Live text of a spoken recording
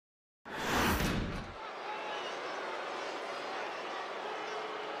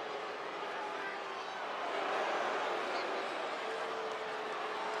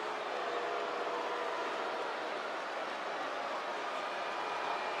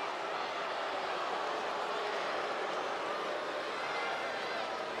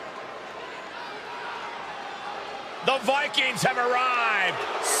The Vikings have arrived.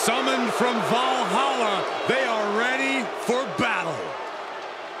 Summoned from Valhalla, they are ready for battle.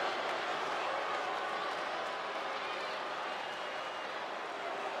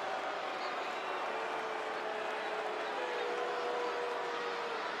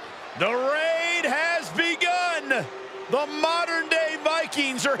 The raid has begun. The modern-day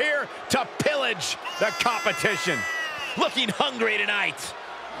Vikings are here to pillage the competition. Looking hungry tonight.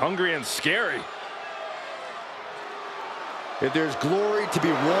 Hungry and scary. If there's glory to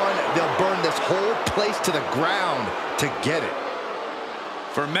be won, they'll burn this whole place to the ground to get it.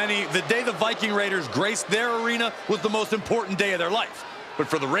 For many, the day the Viking Raiders graced their arena was the most important day of their life. But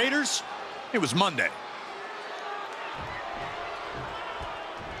for the Raiders, it was Monday.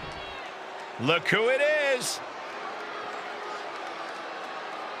 Look who it is.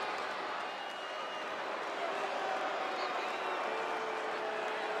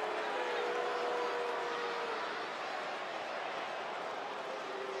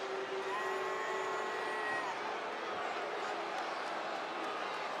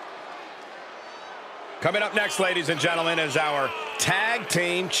 Coming up next, ladies and gentlemen, is our Tag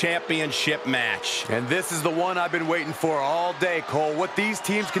Team Championship match. And this is the one I've been waiting for all day, Cole. What these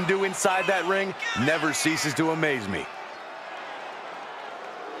teams can do inside that ring never ceases to amaze me.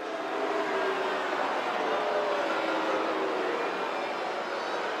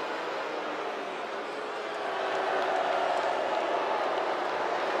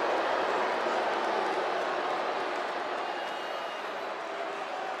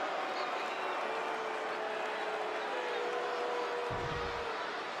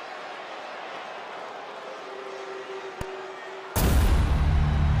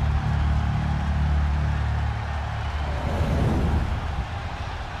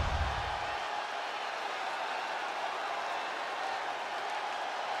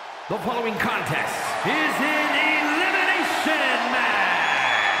 The following contest is an elimination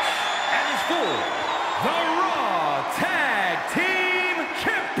match and is for the Raw Tag Team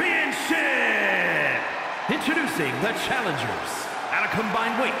Championship. Introducing the challengers at a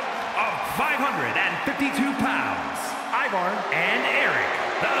combined weight of 552 pounds, Ivar and Eric,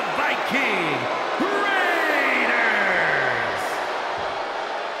 the Viking Raiders.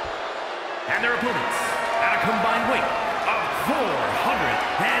 And their opponents at a combined weight of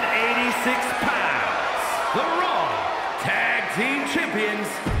 486 pounds, the Raw Tag Team Champions,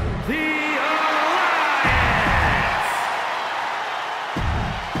 the Alliance.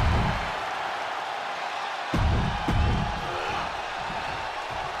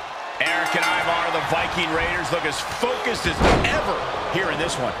 Eric and Ivar, the Viking Raiders, look as focused as ever here in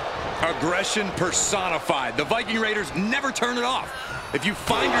this one. Aggression personified. The Viking Raiders never turn it off. If you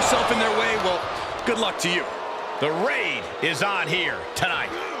find yourself in their way, well, good luck to you. The raid is on here tonight.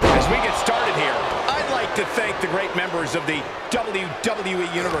 As we get started here, I'd like to thank the great members of the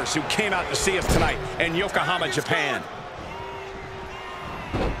WWE Universe who came out to see us tonight in Yokohama, Japan.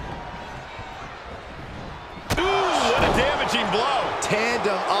 Ooh, what a damaging blow.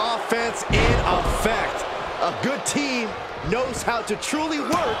 Tandem offense in effect. A good team knows how to truly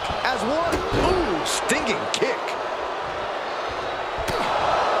work as one. Ooh, stinging kick.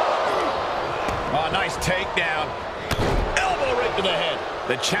 Oh, nice takedown. Elbow right to the head.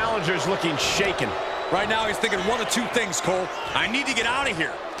 The challenger's looking shaken. Right now, he's thinking one of two things, Cole. I need to get out of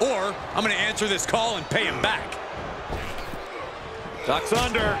here, or I'm going to answer this call and pay him back. Ducks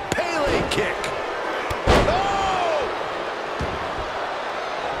under. Pele kick. Oh!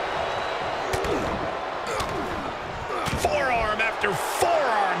 Forearm after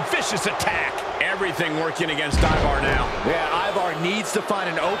forearm. Vicious attack. Everything working against Ivar now. Yeah, Ivar needs to find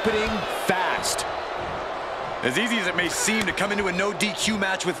an opening fast. As easy as it may seem to come into a no DQ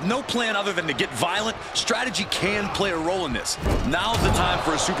match with no plan other than to get violent, strategy can play a role in this. Now's the time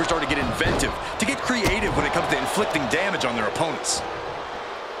for a superstar to get inventive, to get creative when it comes to inflicting damage on their opponents.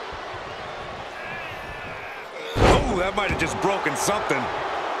 Oh, that might have just broken something.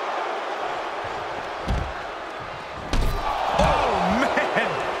 Oh,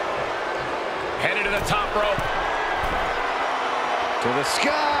 man. Headed to the top rope. To the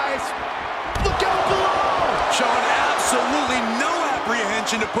skies. Look out below. Showing absolutely no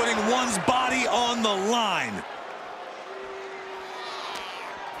apprehension to putting one's body on the line.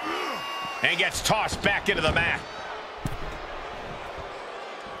 And gets tossed back into the mat.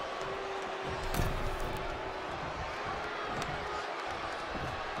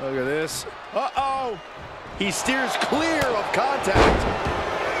 Look at this. Uh-oh. He steers clear of contact.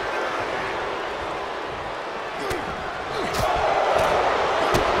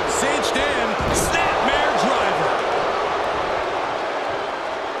 Cinched in, snapmare driver.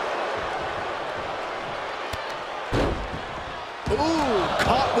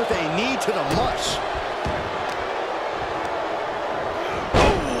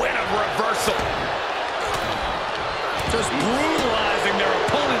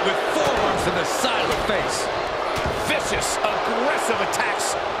 to the side of the face. Vicious, aggressive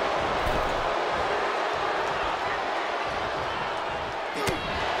attacks.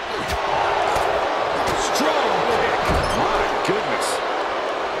 Strong kick. My goodness.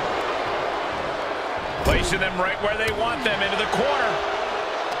 Placing them right where they want them, into the corner.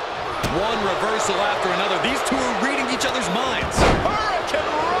 One reversal after another. These two are reading each other's minds. Hurricane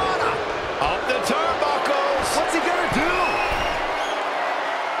Rana up the turnbuckles. What's he gonna do?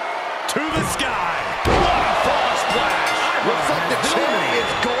 To the sky. What a fall splash. Looks like the champ is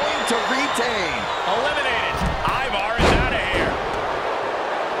going to retain. Eliminated. Ivar is out of here.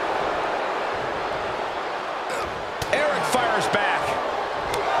 Eric fires back.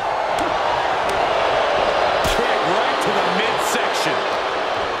 Kick right to the midsection.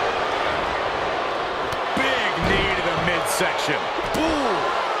 Big knee to the midsection. Boom.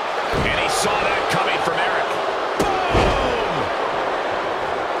 And he saw that coming from Eric. Boom.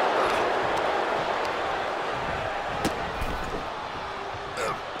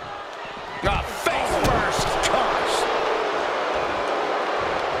 Face first. Gosh.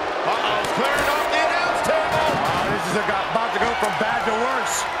 Uh-oh, clearing off the announce table. This is about to go from bad to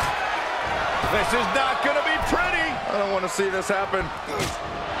worse. This is not going to be pretty. I don't want to see this happen.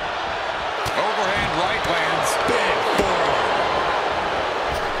 Overhand right lands. Big forearm.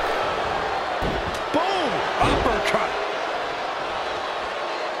 Boom. Uppercut.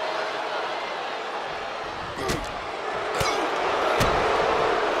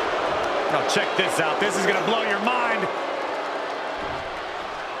 Now check this out. This is going to blow your mind.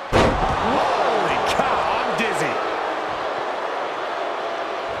 Holy cow, I'm dizzy.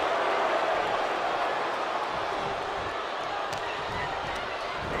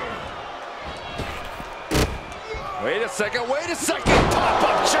 Wait a second, wait a second.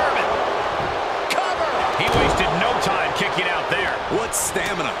 Pop-up German. Cover. He wasted no time kicking out there. What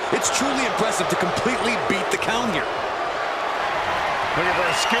stamina. It's truly impressive to completely beat the count here. Looking for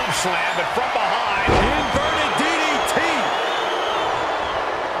a scoop slam, but from behind. Inverted DDT.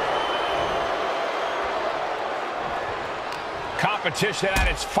 Competition at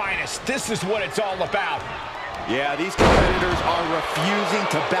its finest. This is what it's all about. Yeah, these competitors are refusing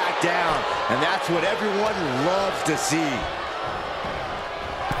to back down, and that's what everyone loves to see.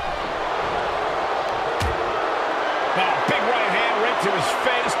 Oh, big right hand right to his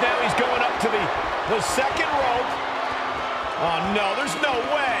face. Now he's going up to the second rope. Oh, no, there's no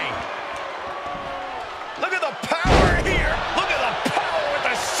way. Look at the power here. Look at the power with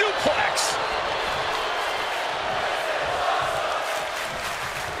the suplex.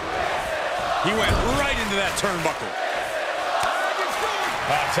 He went right into that turnbuckle.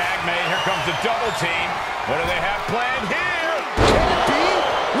 Tag made. Here comes the double team. What do they have planned here? Can it be?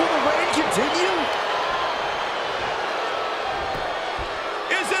 Will the reign continue?